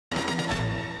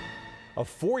A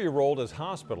 4-year-old is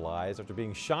hospitalized after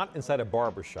being shot inside a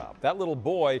barbershop. That little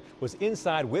boy was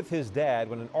inside with his dad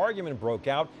when an argument broke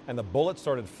out and the bullets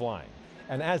started flying.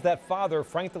 And as that father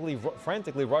frantically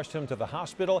rushed him to the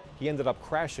hospital, he ended up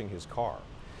crashing his car.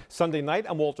 Sunday night,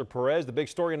 I'm Walter Perez. The big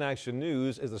story in Action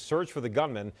News is the search for the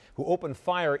gunman who opened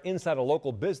fire inside a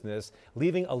local business,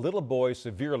 leaving a little boy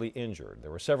severely injured.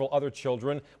 There were several other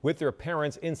children with their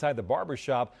parents inside the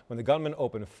barbershop when the gunman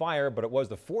opened fire, but it was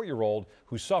the 4-year-old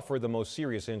who suffered the most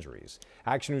serious injuries.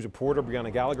 Action News reporter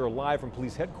Brianna Gallagher live from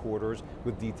police headquarters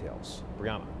with details.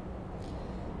 Brianna.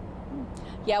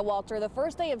 Yeah, Walter, the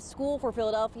first day of school for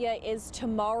Philadelphia is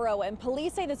tomorrow, and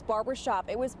police say this barbershop,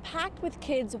 it was packed with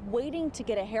kids waiting to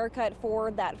get a haircut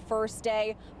for that first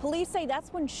day. Police say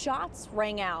that's when shots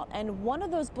rang out, and one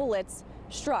of those bullets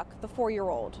struck the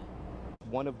 4-year-old.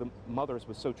 One of the mothers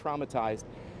was so traumatized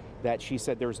that she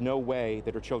said there's no way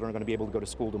that her children are going to be able to go to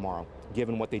school tomorrow,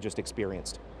 given what they just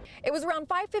experienced. It was around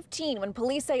 5:15 when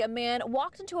police say a man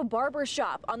walked into a barber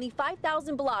shop on the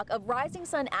 5000 block of Rising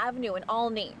Sun Avenue in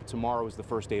Olney. Tomorrow is the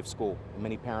first day of school.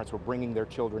 Many parents were bringing their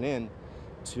children in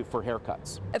for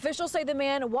haircuts. Officials say the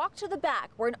man walked to the back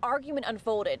where an argument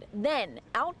unfolded. Then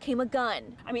out came a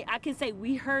gun. I mean, I can say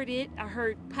we heard it. I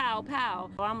heard pow, pow.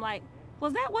 I'm like,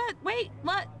 was that what? Wait,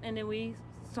 what? And then we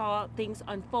saw things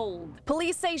unfold.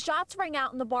 Police say shots rang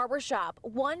out in the barbershop,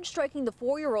 one striking the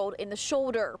 4-year-old in the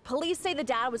shoulder. Police say the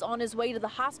dad was on his way to the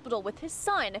hospital with his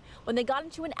son when they got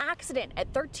into an accident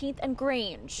at 13th and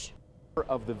Grange.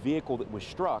 Of the vehicle that was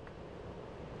struck,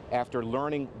 after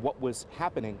learning what was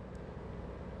happening,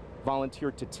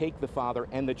 volunteered to take the father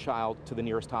and the child to the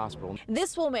nearest hospital.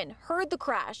 This woman heard the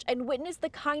crash and witnessed the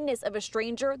kindness of a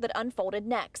stranger that unfolded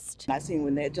next. I seen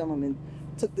when that gentleman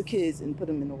took the kids and put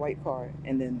them in the white car,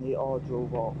 and then they all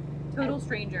drove off. Total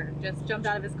stranger, just jumped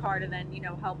out of his car to then,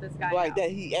 help this guy Like out. that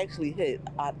he actually hit.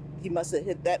 He must have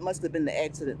hit. That must have been the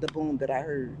accident, the boom that I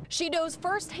heard. She knows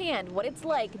firsthand what it's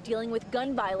like dealing with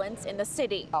gun violence in the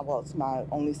city. I lost my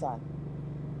only son,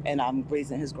 and I'm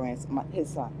raising his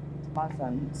son. My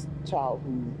son's child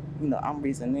who, I'm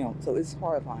raising now. So it's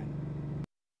horrifying.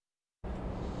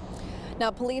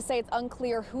 Now, police say it's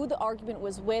unclear who the argument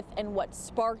was with and what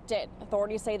sparked it.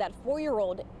 Authorities say that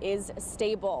 4-year-old is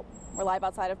stable. We're live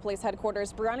outside of police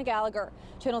headquarters. Brianna Gallagher,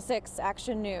 Channel 6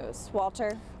 Action News.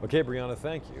 Walter. Okay, Brianna,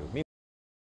 thank you.